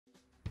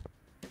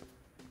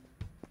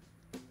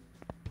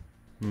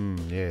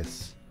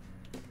Yes.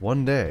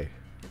 One day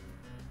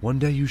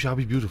you shall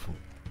be beautiful.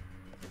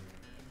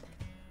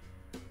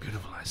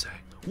 Beautiful, I say.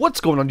 What's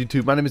going on,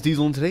 YouTube? My name is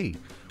Diesel, and today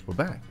we're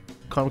back.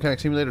 Car Mechanic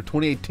Simulator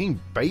 2018,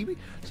 baby.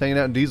 Just hanging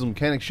out in Diesel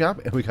Mechanic Shop,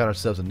 and we got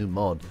ourselves a new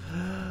mod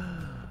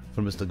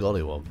from Mr.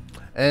 GollyW.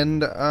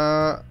 And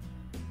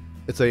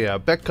it's a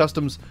Beck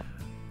Kustoms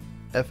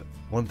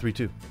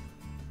F132.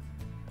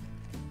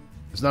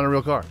 It's not a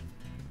real car.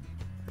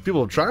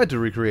 People have tried to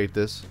recreate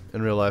this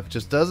in real life. It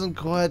just doesn't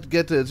quite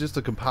get to, it's just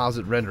a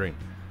composite rendering.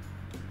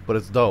 But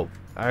it's dope.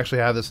 I actually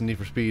have this in Need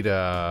for Speed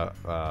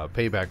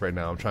Payback right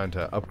now. I'm trying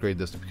to upgrade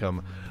this to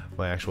become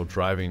my actual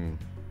driving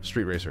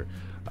street racer.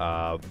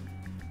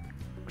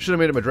 Should have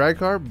made it my drag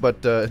car,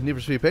 but Need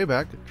for Speed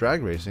Payback,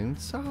 drag racing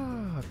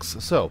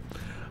sucks. So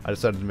I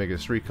decided to make it a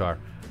street car.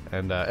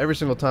 And every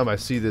single time I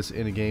see this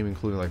in a game,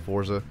 including like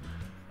Forza,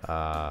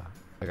 I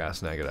gotta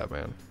snag it up,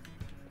 man.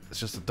 It's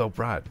just a dope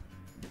ride.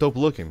 Dope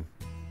looking.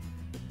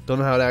 Don't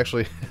know how it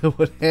actually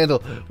would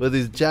handle with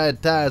these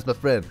giant tires, my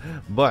friend.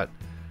 But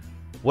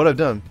what I've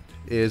done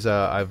is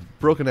I've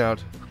broken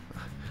out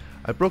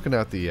the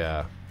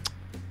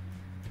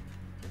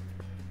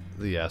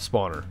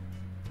spawner,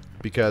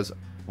 because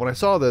when I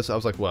saw this, I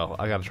was like, well,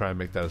 I gotta try and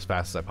make that as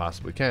fast as I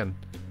possibly can,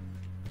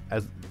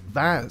 as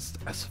fast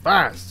as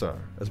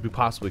we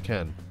possibly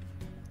can.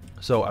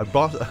 So I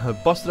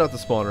busted out the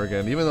spawner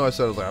again, even though I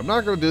said, I was like, I'm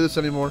not gonna do this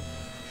anymore.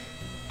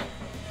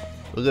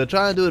 We're gonna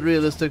try and do it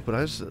realistic, but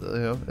I just,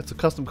 it's a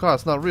custom car.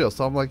 It's not real.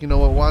 So I'm like, you know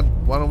what?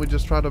 Why don't we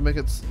just try to make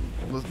it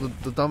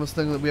the dumbest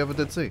thing that we ever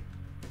did see?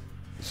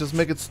 Let's just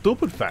make it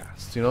stupid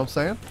fast. You know what I'm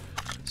saying?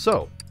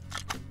 So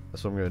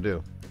that's what I'm gonna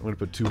do. I'm gonna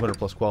put 200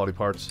 plus quality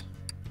parts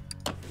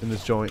in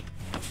this joint,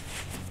 and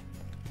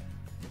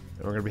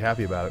we're gonna be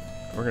happy about it.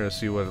 We're gonna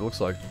see what it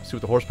looks like. See what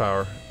the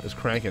horsepower is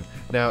cranking.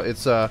 Now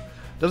it's doesn't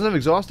have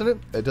exhaust in it.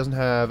 It doesn't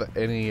have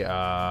any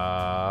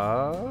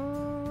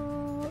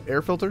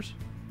air filters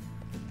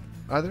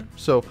either,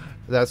 so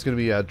that's going to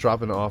be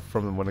dropping off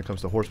from them when it comes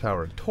to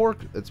horsepower and torque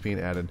that's being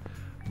added.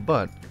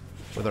 But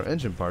with our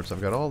engine parts, I've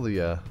got all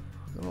the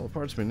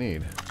parts we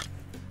need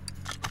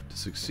to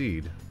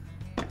succeed.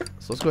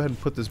 So let's go ahead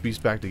and put this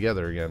beast back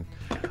together again.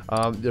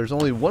 There's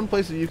only one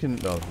place that you can,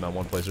 no, not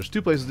one place, there's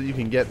two places that you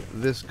can get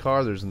this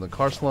car. There's in the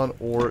car salon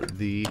or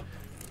the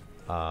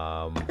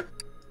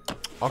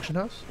auction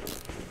house.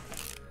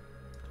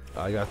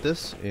 I got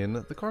this in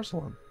the car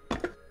salon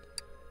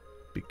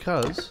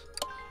because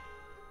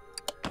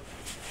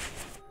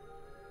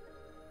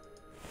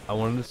I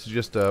wanted to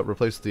just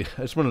replace the,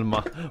 I just wanted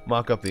to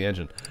mock up the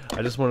engine.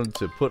 I just wanted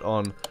to put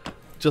on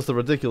just the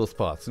ridiculous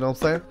spots, you know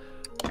what I'm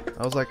saying?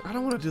 I was like, I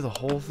don't want to do the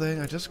whole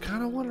thing, I just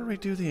kind of want to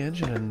redo the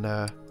engine and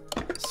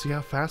see how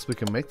fast we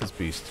can make this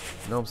beast,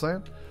 you know what I'm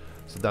saying?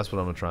 So that's what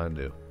I'm going to try and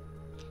do.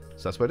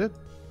 So that's what I did.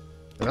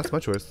 And that's my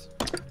choice,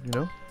 you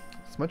know?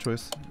 It's my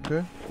choice,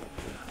 okay?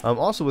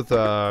 Also with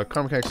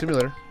Car Mechanic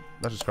Simulator,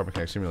 not just Car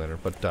Mechanic Simulator,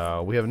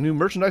 but we have a new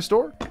merchandise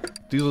store,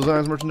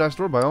 DieselDesigns merchandise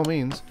store, by all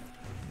means.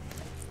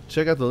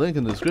 Check out the link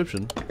in the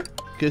description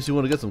in case you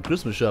want to get some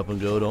Christmas shopping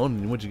going on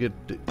and once you get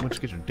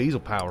your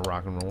diesel power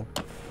rock and roll.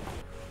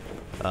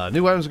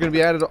 New items are going to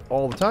be added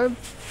all the time,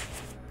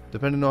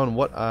 depending on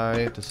what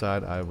I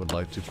decide I would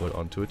like to put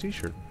onto a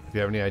t-shirt. If you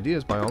have any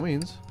ideas, by all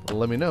means,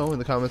 let me know in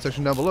the comment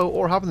section down below,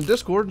 or hop in the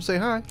Discord and say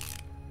hi.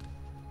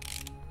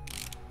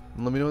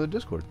 And let me know in the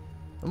Discord.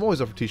 I'm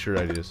always up for t-shirt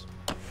ideas.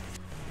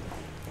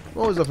 I'm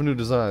always up for new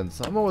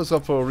designs. I'm always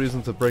up for a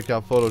reason to break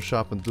out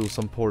Photoshop and do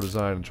some poor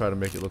design and try to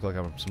make it look like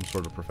I'm some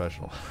sort of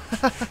professional.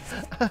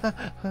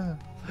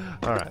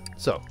 Alright,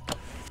 so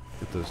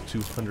get those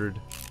 200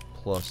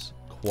 plus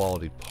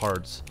quality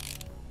parts.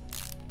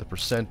 The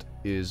percent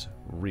is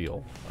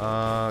real.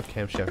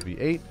 Camshaft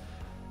V8,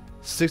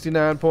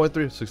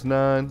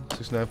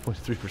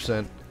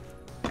 69.3%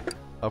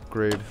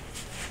 upgrade.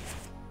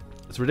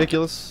 It's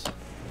ridiculous.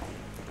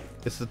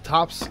 It's the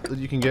tops that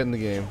you can get in the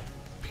game,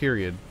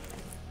 period.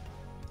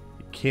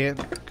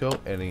 Can't go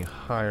any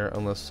higher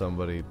unless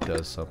somebody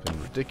does something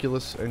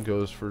ridiculous and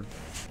goes for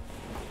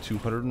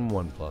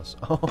 201 plus.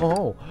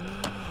 Oh,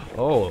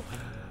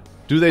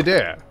 do they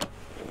dare?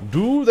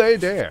 Do they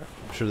dare?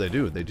 I'm sure they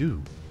do. They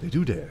do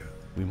dare.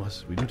 We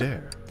do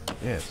dare.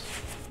 Yes.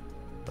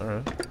 All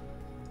right.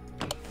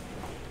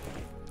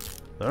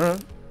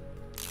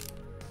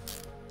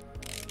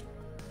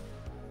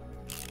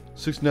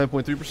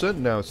 69.3%.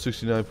 Now it's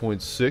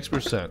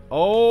 69.6%.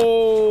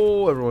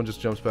 Oh, everyone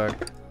just jumps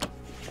back.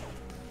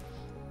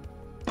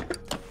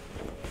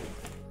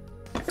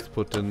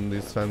 Put in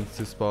these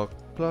fancy spark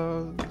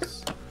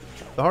plugs.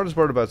 The hardest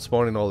part about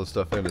spawning all this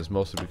stuff in is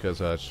mostly because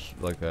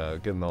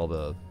getting all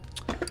the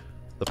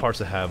parts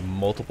that have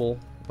multiples,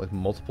 like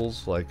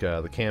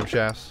the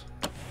camshafts.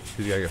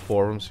 Because you gotta get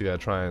 4 of them, so you gotta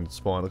try and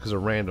spawn, because they're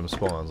random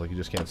spawns. Like you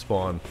just can't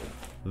spawn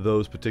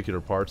those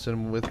particular parts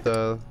in with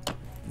the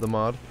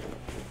mod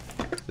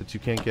that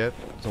you can't get.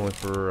 It's only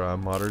for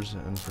modders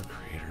and for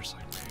creators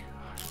like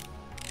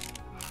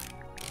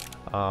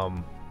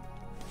me.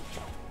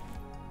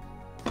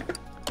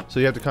 So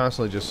you have to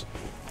constantly just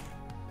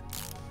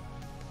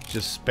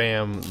just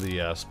spam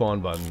the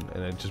spawn button,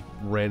 and it just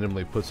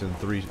randomly puts in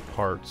 3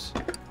 parts.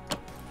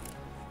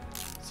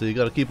 So you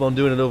got to keep on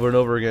doing it over and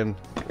over again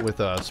with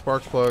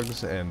spark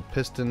plugs and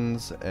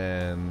pistons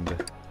and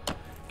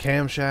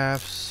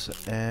camshafts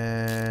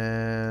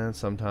and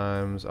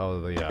sometimes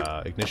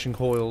the ignition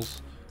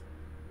coils,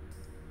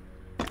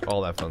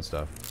 all that fun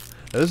stuff.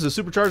 Now this is a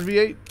supercharged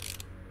V8,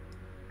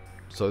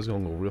 so it's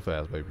gonna go real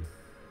fast, baby.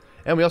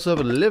 And we also have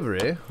a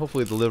livery.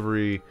 Hopefully the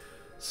livery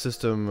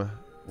system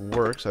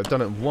works. I've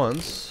done it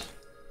once.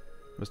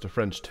 Mr.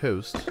 French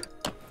Toast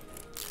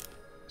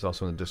is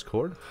also in the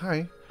Discord.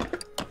 Hi.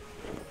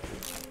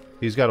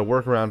 He's got a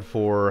workaround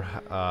for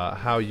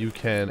how you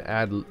can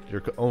add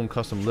your own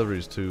custom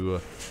liveries to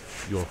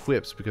your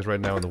whips, because right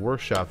now in the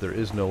workshop there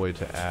is no way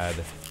to add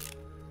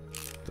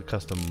the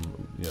custom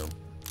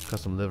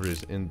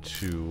liveries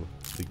into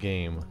the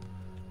game.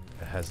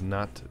 It has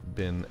not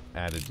been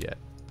added yet,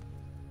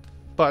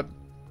 but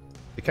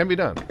it can be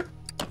done.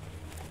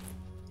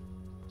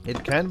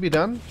 It can be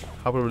done.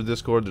 Hop over to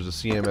Discord. There's a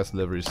CMS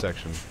livery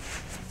section,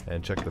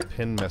 and check the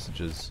pinned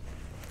messages.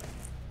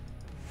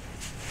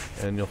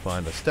 And you'll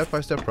find a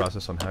step-by-step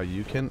process on how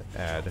you can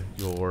add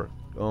your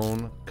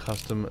own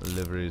custom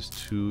liveries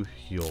to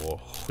your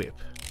whip.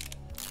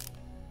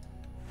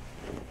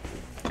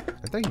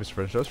 And thank you, Mr.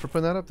 French Toast, for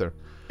putting that up there.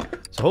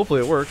 So hopefully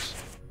it works.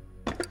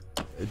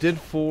 It did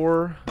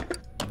for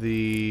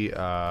the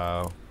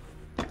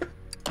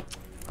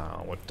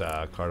what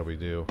car do we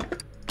do?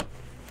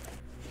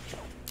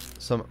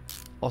 Some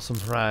awesome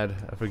ride.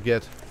 I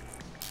forget.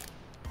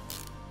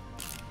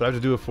 But I have to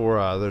do it for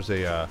there's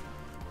a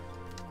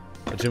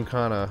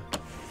Gymkhana,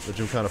 the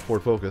Gymkhana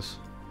Ford Focus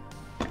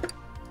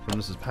from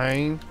Mrs.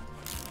 Payne.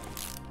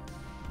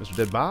 Mr.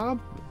 Dead Bob?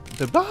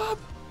 Dead Bob?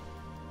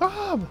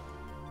 Bob!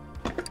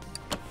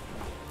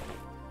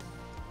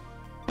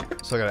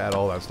 So I gotta add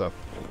all that stuff.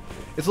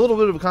 It's a little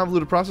bit of a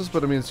convoluted process,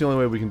 but I mean, it's the only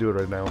way we can do it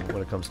right now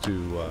when it comes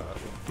to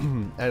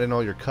adding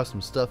all your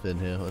custom stuff in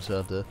here. Let's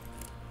have to.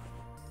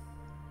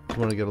 If you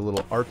want to get a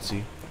little artsy,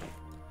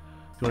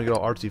 if you want to get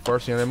all artsy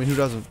fartsy, I mean, who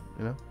doesn't,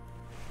 you know?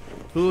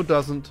 Who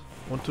doesn't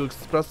want to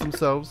express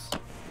themselves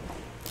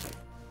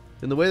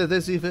in the way that they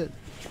see fit?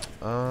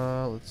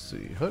 Let's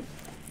see. Hood.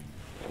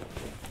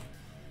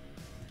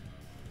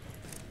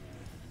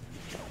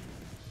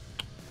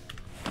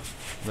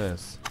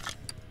 Nice.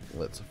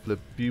 Let's flip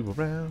you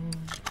around.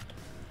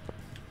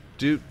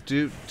 Do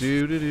do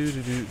do do do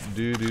do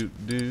do do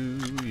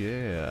do.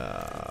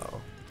 Yeah.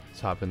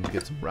 Let's hop in and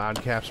get some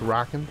rod caps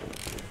rocking.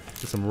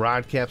 Get some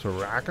rod caps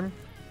rocking.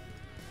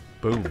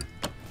 Boom.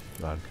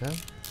 Rod cap.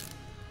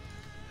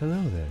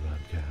 Hello there,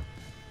 rod cap.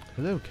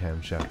 Hello,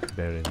 camshaft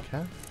bearing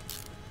cap.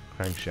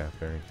 Crankshaft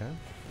bearing cap.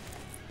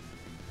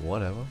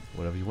 Whatever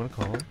you want to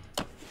call it.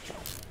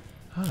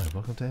 Hi,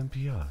 welcome to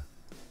NPR.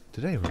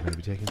 Today we're going to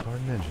be taking part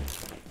in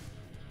engines.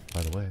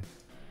 By the way,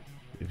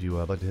 if you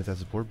would like to hit that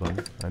support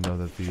button, I know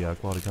that the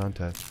quality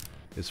content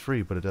is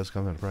free, but it does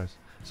come at a price.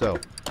 So,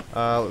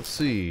 let's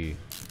see.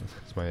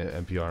 That's my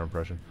NPR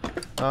impression.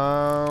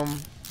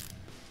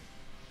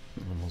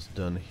 Almost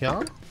done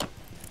here.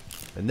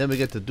 And then we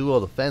get to do all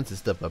the fancy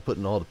stuff by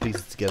putting all the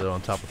pieces together on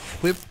top of the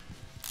whip.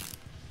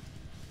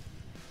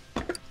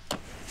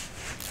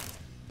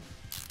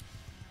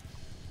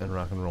 And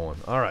rock and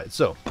rolling. Alright,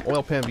 so,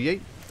 oil pan V8.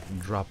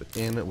 Drop it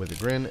in with a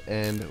grin,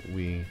 and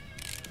we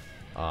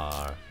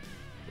are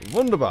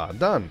wunderbar.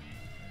 Done.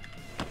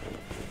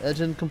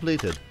 Engine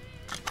completed.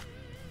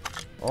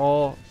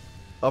 All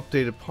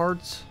updated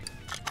parts.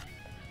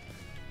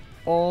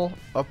 All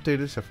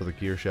updated except for the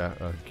gear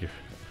shaft. Except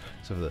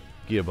for the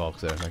gearbox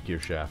there, not gear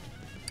shaft.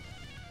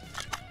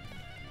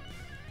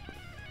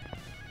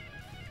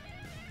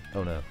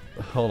 Oh no.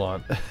 Hold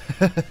on.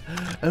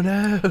 Oh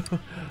no.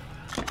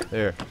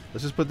 There.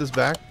 Let's just put this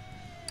back.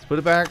 Let's put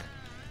it back.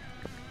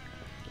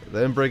 I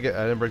didn't break it.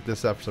 I didn't break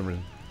this up for some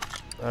reason.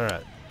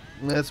 Alright.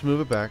 Let's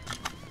move it back.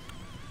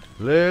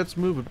 Let's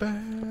move it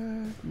back.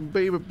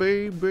 Baby,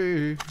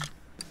 baby.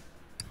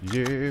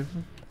 Yeah.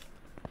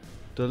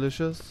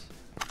 Delicious.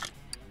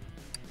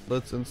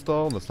 Let's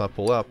install. Let's not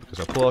pull out,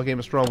 because our pull-out game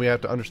is strong. We have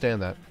to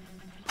understand that.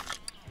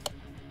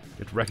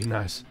 You have to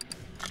recognize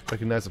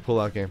the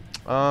pull-out game.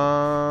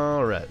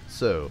 Alright,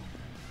 so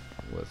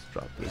let's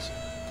drop this.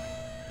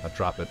 Not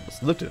drop it.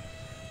 Let's lift it.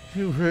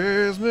 You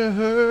raise me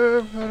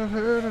up.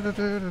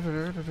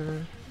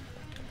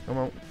 Come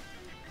on.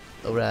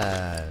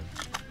 Alright.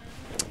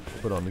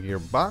 Put on the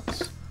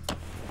gearbox.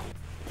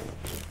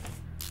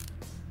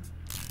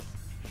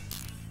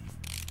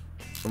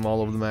 I'm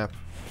all over the map.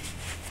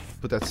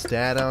 Put that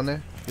stat on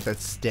there. Get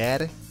that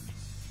stat.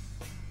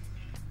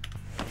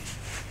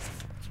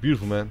 It's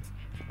beautiful, man.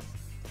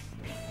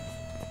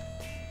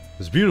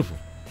 It's beautiful.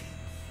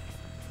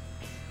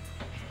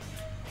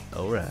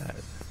 Alright.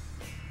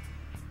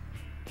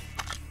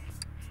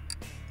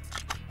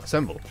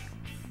 Assemble.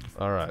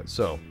 Alright,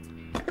 so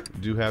we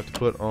do have to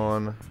put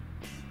on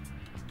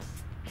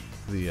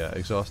the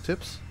exhaust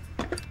tips.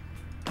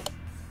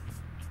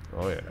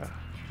 Oh yeah.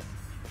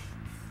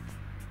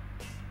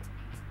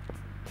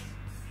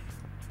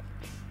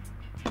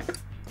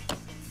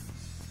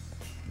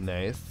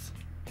 Nice.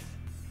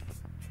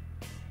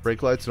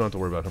 Brake lights? You don't have to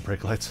worry about no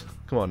brake lights.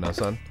 Come on now,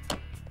 son.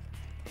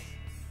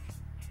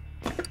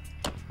 Are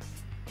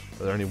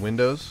there any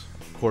windows?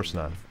 Of course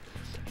not.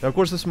 Now, of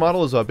course, this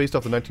model is based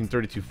off the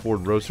 1932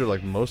 Ford Roadster,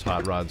 like most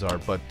hot rods are.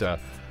 But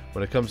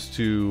when it comes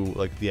to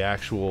like the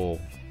actual,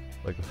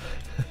 like,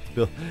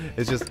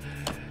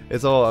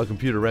 it's all a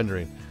computer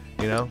rendering,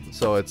 you know.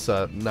 So it's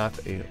not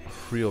a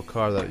real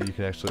car that you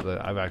can actually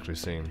that I've actually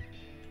seen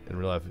in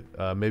real life.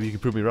 Maybe you can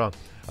prove me wrong.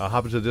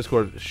 Hop into the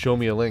Discord, show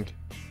me a link.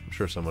 I'm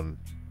sure someone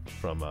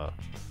from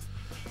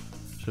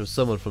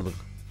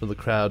the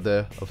crowd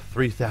there of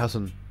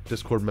 3,000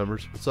 Discord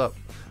members. What's up?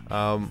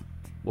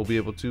 We'll be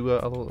able to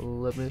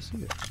let me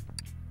see it.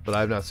 But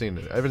I've not seen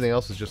it. Everything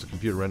else is just a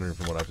computer rendering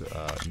from what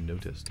I've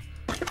noticed.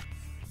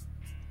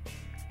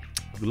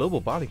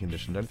 Global body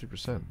condition,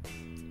 93%.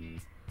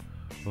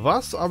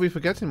 What are we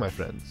forgetting, my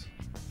friends?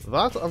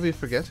 What are we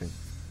forgetting?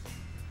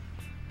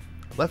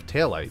 Left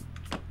tail light.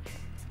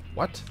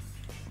 What?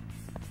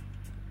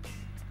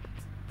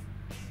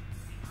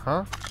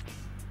 Huh?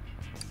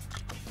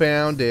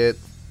 Found it.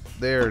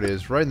 There it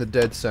is, right in the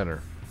dead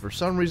center. For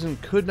some reason,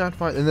 could not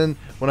find. And then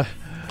when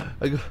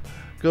I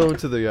go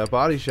into the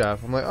body shop,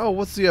 I'm like, oh,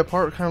 what's the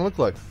part kind of look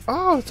like?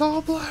 Oh, it's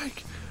all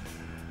blank.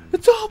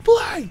 It's all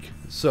blank.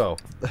 So,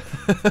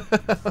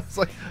 I was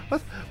like,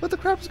 what the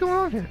crap is going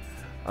on here?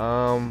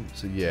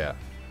 So yeah,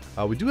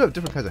 we do have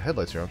different kinds of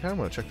headlights here. I kind of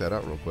want to check that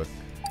out real quick.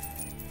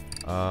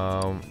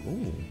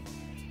 Ooh,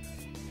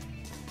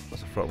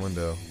 that's a front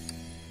window.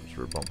 That's a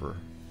rear bumper.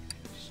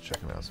 Just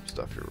checking out some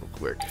stuff here real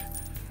quick.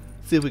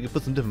 See if we can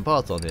put some different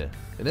parts on here.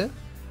 You know?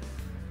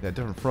 Got a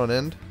different front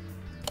end.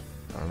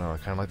 I don't know. I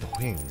kind of like the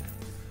wing.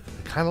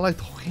 I kind of like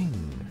the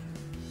wing.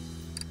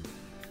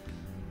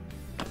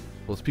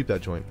 Well, let's peep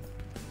that joint.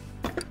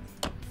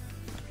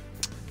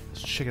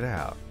 Let's check it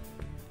out.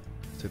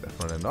 Let's take that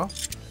front end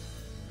off.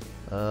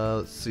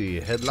 Let's see.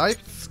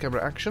 Headlights,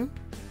 camera action.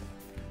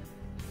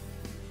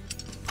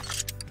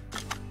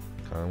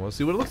 Kind of want to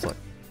see what it looks like.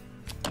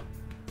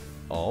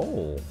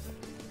 Oh,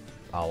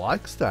 I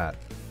likes that.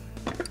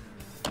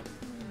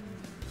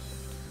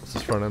 What's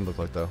this front end look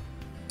like, though?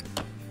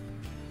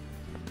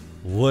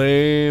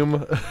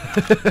 Lame.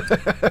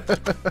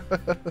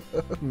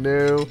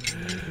 No.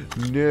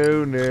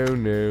 No, no,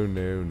 no,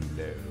 no,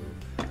 no.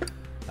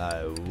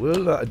 I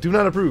will not. Do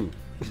not approve.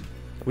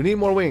 We need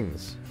more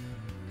wings.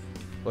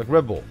 Like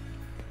Red Bull.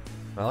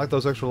 I like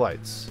those extra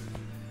lights.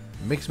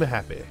 Makes me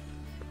happy.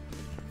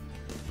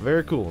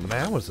 Very cool.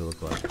 Man, what does it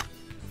look like?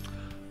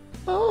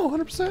 Oh,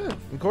 100%.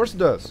 Of course it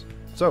does.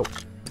 So,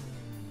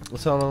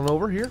 let's head on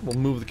over here. We'll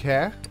move the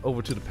car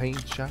over to the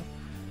paint shop.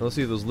 And let's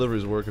see if those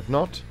liveries work. If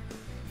not,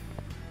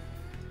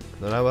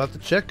 then I will have to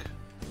check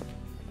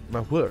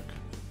my work.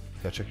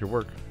 Gotta check your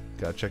work.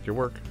 Gotta check your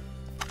work.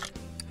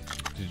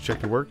 Did you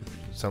check your work?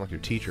 You sound like your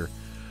teacher.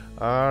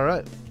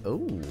 Alright.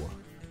 Oh.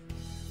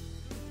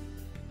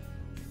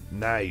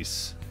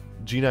 Nice.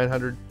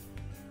 G900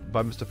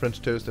 by Mr.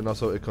 French Toast, and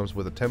also it comes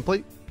with a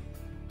template.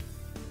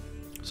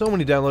 So when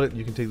you download it,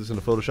 you can take this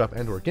into Photoshop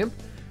and or GIMP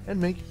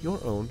and make your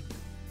own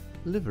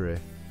livery.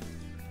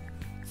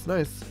 It's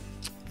nice.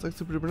 It's like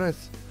super duper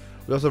nice.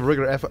 We also have a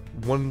regular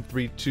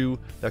F132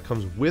 that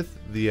comes with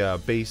the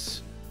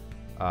base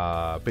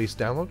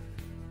download,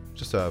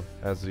 just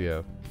as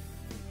the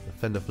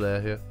fender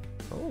flare here.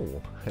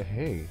 Oh,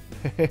 hey,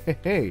 hey,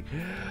 hey.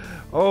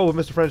 Oh,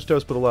 Mr. French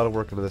Toast put a lot of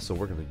work into this, so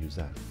we're gonna use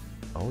that.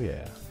 Oh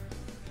yeah.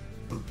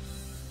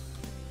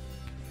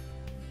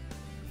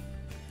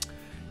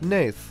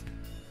 Nice.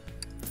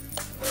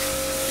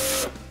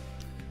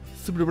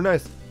 Super duper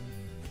nice.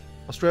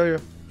 Australia.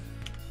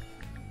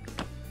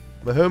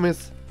 My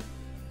homies.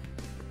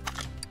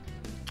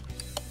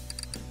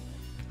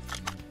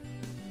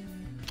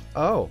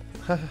 Oh.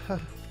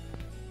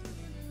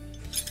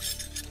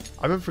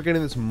 I've been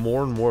forgetting this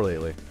more and more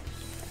lately.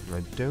 And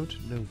I don't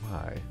know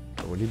why.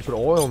 But we need to put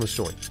oil in this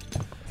joint.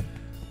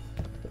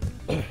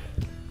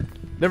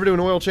 Never do an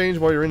oil change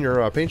while you're in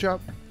your paint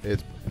shop.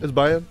 It's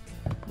bad.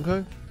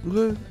 Okay?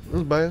 Okay?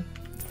 It's bad.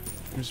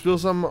 You spill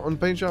something on the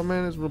paint shop,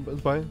 man, it's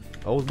bad.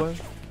 Always bad.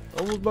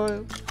 Always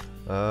bad.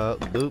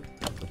 Boop.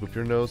 Boop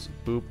your nose.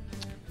 Boop.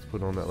 Let's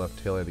put on that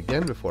left taillight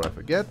again before I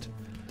forget.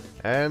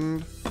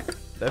 And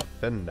left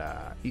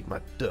fender. Eat my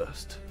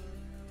dust.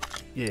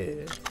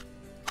 Yeah.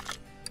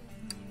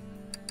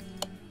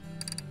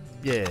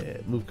 Yeah.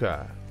 Move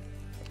car.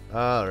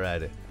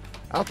 Alrighty.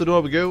 Out the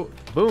door we go.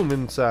 Boom.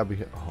 Inside we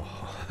go.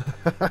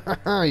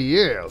 Oh.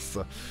 Yes.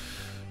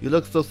 You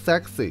look so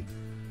sexy.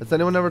 Has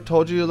anyone ever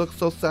told you look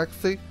so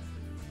sexy?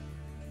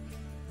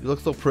 You look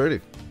so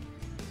pretty.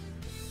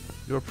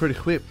 You're a pretty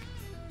whip.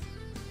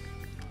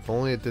 If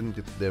only it didn't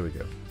get... There we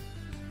go.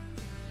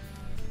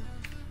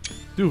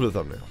 Do for the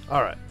thumbnail.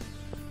 Alright.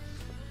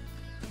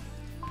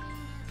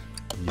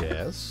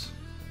 Yes.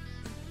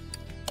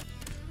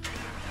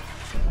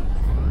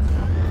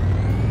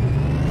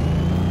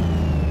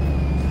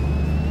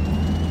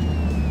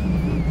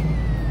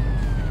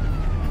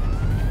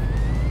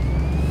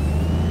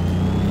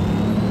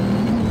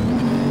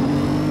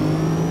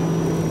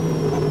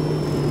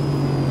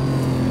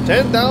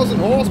 10,000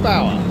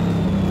 horsepower.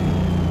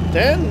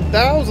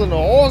 10,000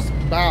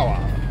 horsepower.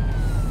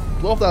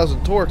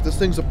 12,000 torque. This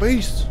thing's a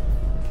beast.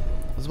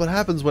 This is what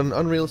happens when an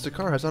unrealistic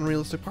car has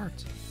unrealistic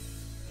parts.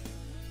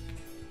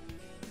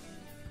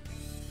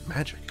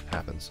 Magic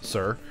happens,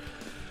 sir.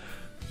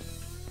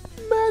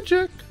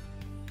 Magic.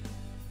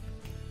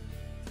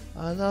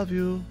 I love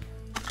you.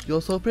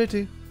 You're so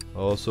pretty.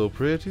 Oh, so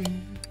pretty.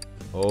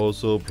 Oh,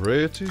 so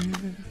pretty.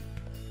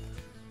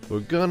 We're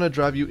gonna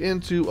drive you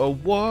into a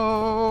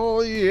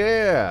wall.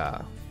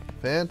 Yeah.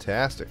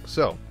 Fantastic.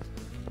 So,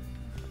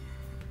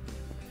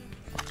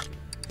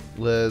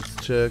 let's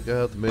check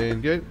out the main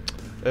gate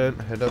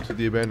and head up to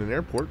the abandoned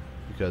airport,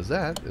 because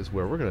that is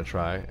where we're gonna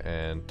try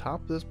and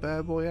top this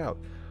bad boy out.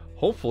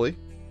 Hopefully,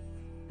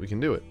 we can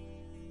do it.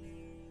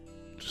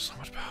 Just so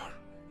much power.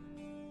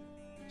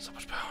 So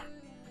much power.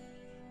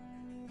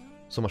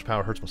 So much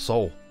power hurts my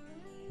soul.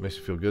 It makes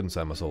me feel good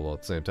inside my soul all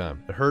at the same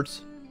time. It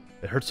hurts.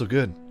 It hurts so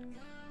good.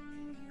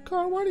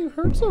 Car, why do you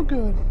hurt so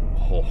good?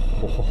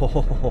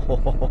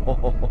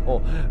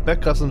 Beck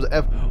Kustoms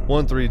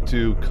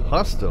F132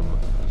 custom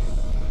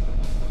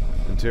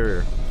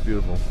interior.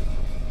 Beautiful.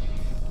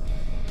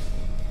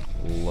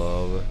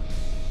 Love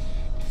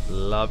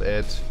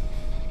it.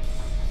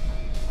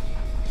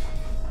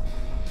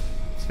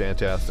 It's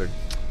fantastic.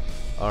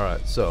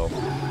 Alright, so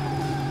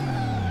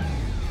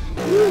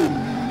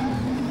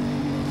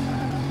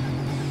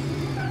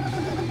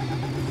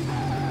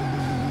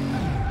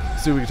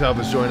see what we can top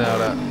this joint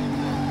out at.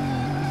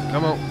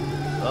 Come on.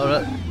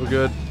 Alright, we're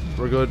good.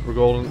 We're good. We're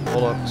golden.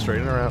 Hold on.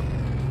 Straighten her out.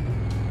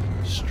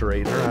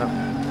 Straighten her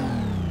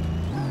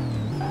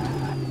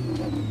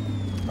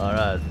out.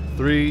 Alright.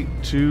 3,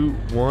 2,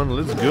 1.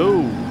 Let's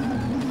go.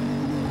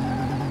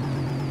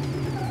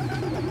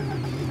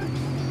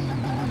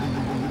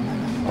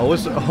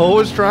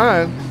 Always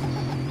trying.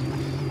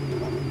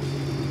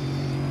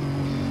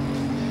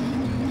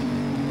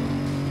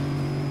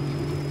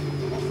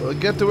 We'll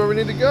get to where we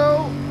need to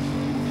go.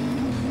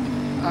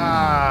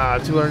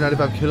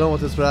 295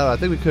 kilometers per hour. I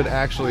think we could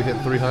actually hit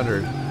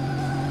 300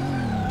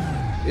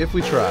 if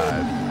we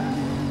tried.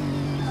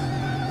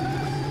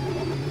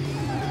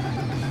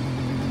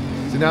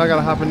 See, now I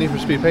gotta hop in Need for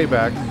Speed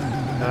Payback,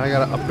 and I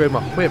gotta upgrade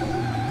my whip.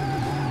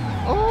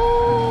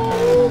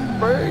 Oh,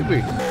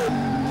 baby.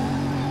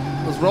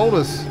 Let's roll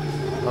this.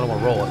 I don't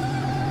want to roll it.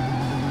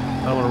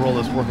 I don't want to roll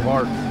this work of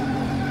art.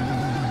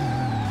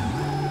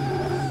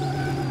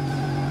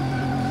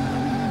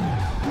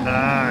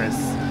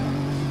 Nice.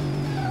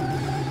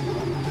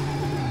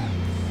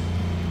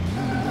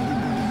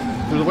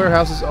 Through the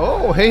warehouses.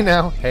 Oh, hey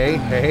now.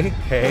 Hey.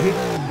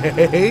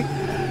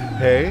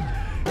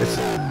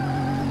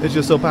 It's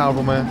just so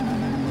powerful, man.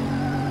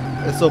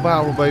 It's so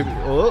powerful, baby.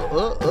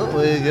 Oh,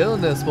 where you going,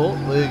 there, sport?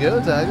 Where you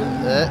going, Tiger?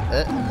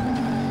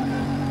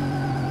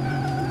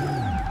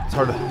 It's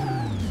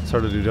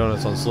hard to do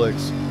donuts on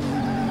slicks.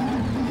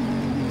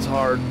 It's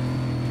hard.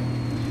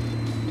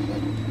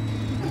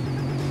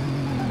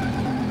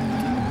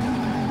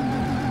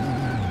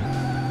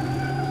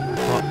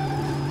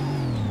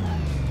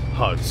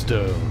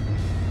 Hardstone.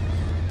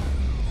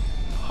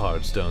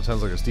 Hardstone.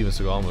 Sounds like a Steven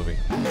Seagal movie.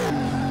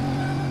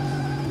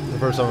 The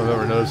first time I've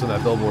ever noticed in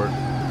that billboard.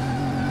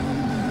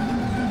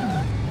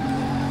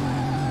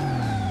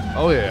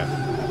 Oh yeah.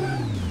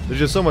 There's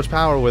just so much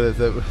power with it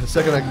that the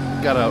second I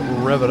gotta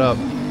rev it up,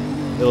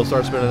 it'll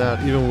start spinning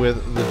out, even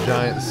with the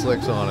giant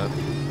slicks on it.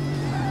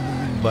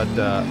 But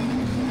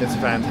it's a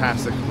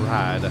fantastic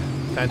ride.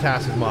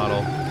 Fantastic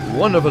model.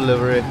 Wonderful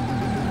livery.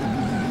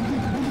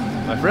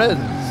 My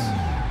friends.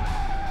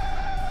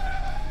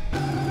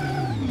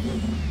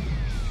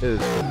 It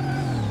is.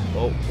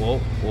 Whoa.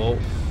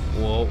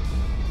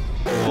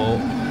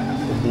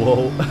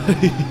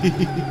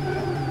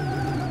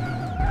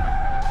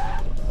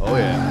 Oh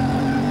yeah.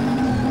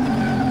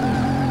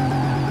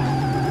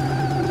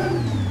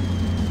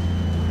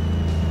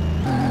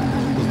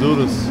 Let's do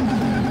this.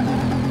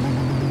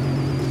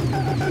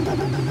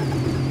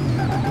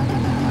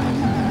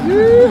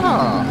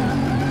 Yeehaw!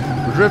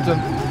 We're drifting.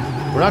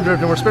 We're not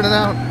drifting, we're spinning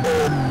out.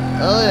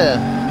 Oh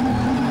yeah.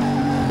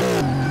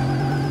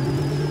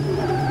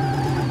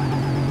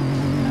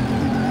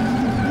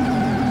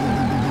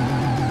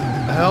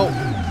 Help.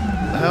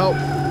 Help.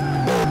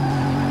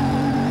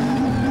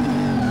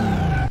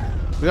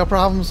 We got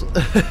problems?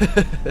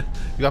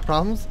 You got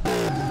problems?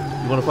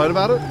 You want to fight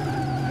about it?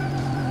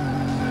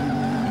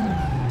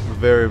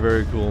 Very,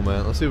 very cool,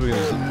 man. Let's see if we can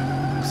do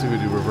let's see if we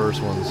do reverse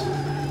ones.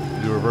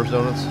 Do reverse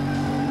donuts?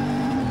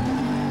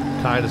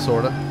 Kinda,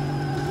 sorta.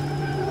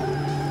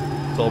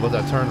 It's all about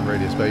that turning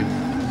radius, baby.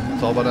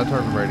 It's all about that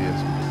turning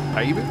radius.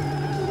 Baby.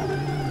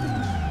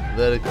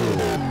 Very cool.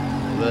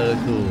 Very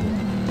cool.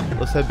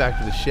 Let's head back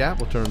to the shop.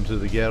 We'll turn to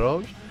the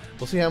garage.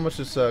 We'll see how much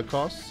this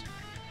costs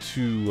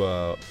to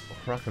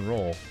rock and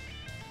roll.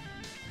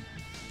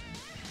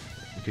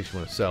 In case you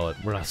want to sell it.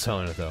 We're not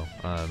selling it though.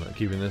 I'm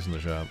keeping this in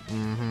the shop.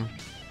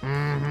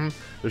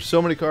 There's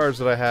so many cars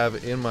that I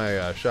have in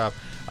my shop.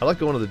 I like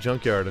going to the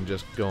junkyard and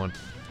just going,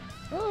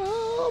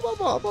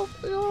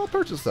 I'll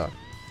purchase that.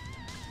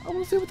 I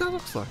want to see what that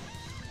looks like.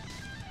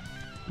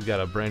 We got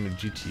a brand new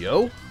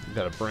GTO. We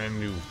got a brand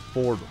new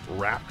Ford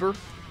Raptor.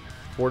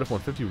 Ford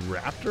F-150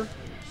 Raptor.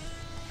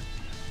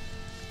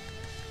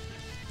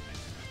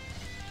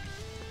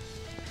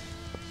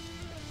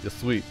 It's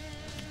sweet.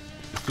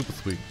 It's super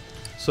sweet.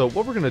 So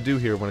what we're going to do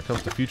here when it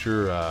comes to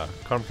future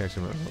car mechanics,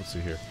 let's see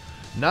here.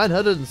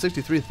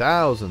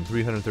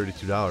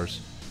 $963,332.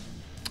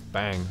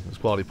 Bang. Those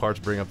quality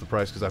parts bring up the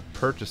price because I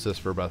purchased this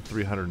for about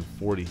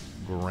 340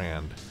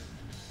 grand.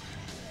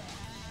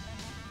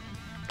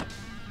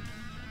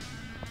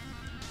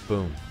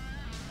 Boom.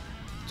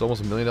 It's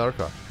almost $1 million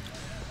car.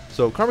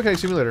 So Car Mechanic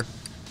Simulator.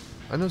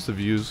 I noticed the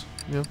views.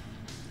 You know,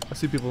 I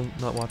see people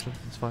not watching.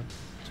 It's fine.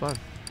 It's fine.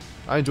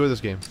 I enjoy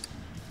this game.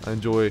 I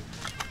enjoy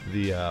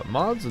the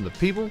mods and the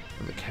people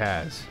and the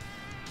CAS.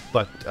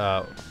 But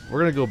we're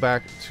gonna go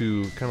back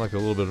to kind of like a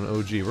little bit of an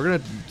OG. We're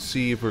gonna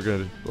see if we're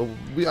gonna. Well,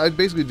 I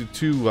basically do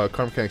 2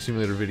 Car Mechanic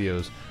Simulator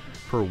videos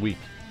per week.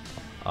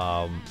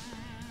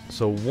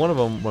 So one of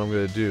them, what I'm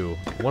gonna do,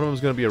 one of them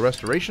is gonna be a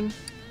restoration,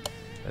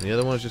 and the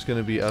other one is just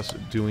gonna be us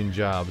doing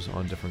jobs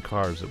on different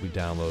cars that we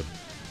download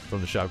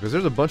from the shop. Because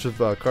there's a bunch of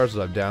cars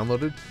that I've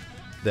downloaded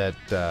that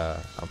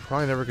I'm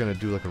probably never gonna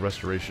do like a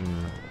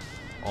restoration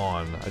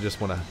on. I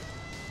just wanna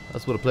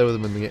play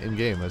with them in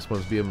game. I just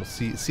want to be able to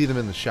see them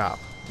in the shop.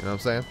 You know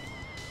what I'm saying?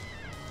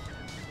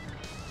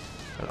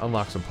 And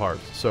unlock some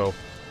parts. So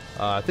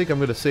I think I'm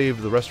going to save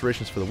the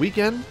restorations for the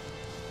weekend,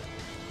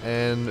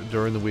 and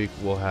during the week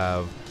we'll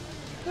have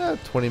a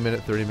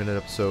 20-minute, 30-minute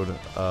episode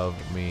of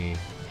me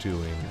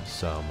doing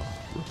some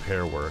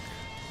repair work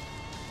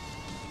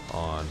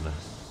on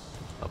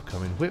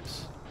upcoming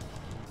whips.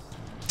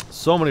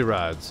 So many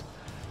rides.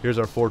 Here's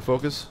our Ford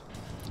Focus.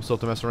 Still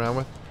to mess around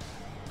with.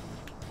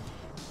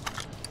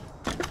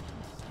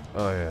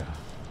 Oh yeah,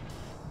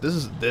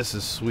 this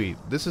is sweet.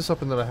 This is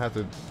something that I have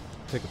to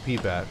take a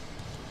peep at.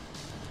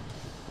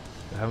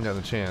 I haven't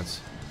gotten a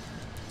chance.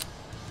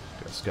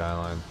 Got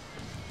Skyline.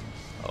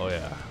 Oh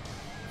yeah,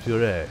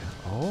 Puree.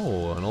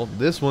 Oh, and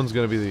this one's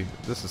gonna be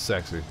this is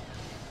sexy.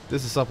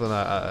 This is something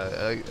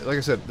I like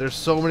I said. There's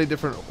so many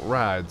different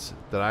rides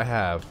that I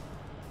have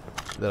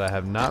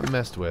not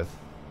messed with.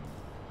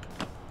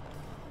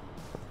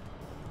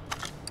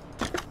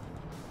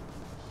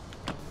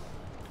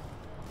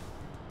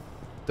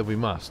 That we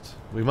must.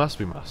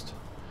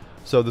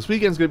 So this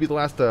weekend's gonna be the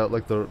last, not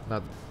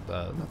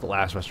the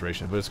last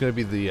restoration, but it's gonna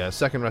be the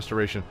second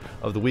restoration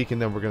of the week, and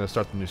then we're gonna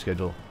start the new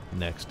schedule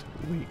next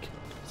week.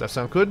 Does that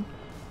sound good?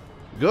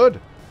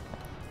 Good.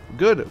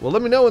 Good. Well,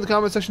 let me know in the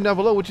comment section down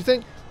below what you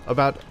think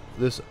about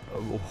this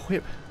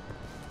whip,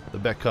 the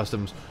Beck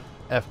Kustoms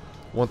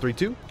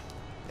F132,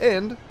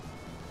 and let's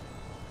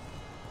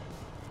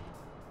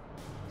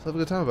have a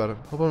good time about it.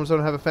 Hope everyone's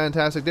gonna have a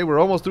fantastic day. We're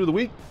almost through the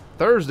week.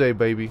 Thursday,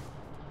 baby.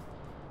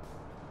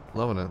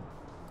 Loving it.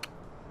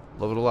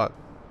 Love it a lot.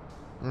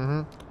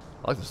 I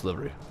like this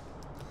livery.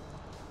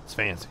 It's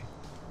fancy.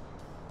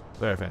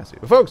 Very fancy.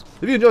 But folks,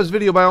 if you enjoyed this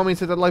video, by all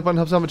means hit that like button.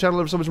 Helps out my channel.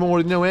 There's so much more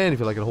to know. And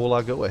if you like it a whole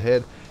lot, go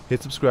ahead,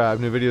 hit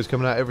subscribe. New videos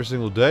coming out every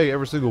single day,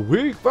 every single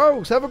week.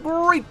 Folks, have a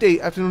great day,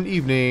 afternoon,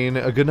 evening.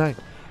 A good night.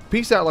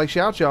 Peace out, like,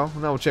 shout, y'all.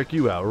 And I will check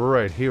you out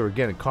right here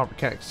again in Car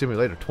Mechanic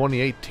Simulator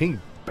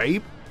 2018,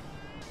 babe.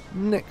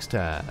 Next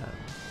time.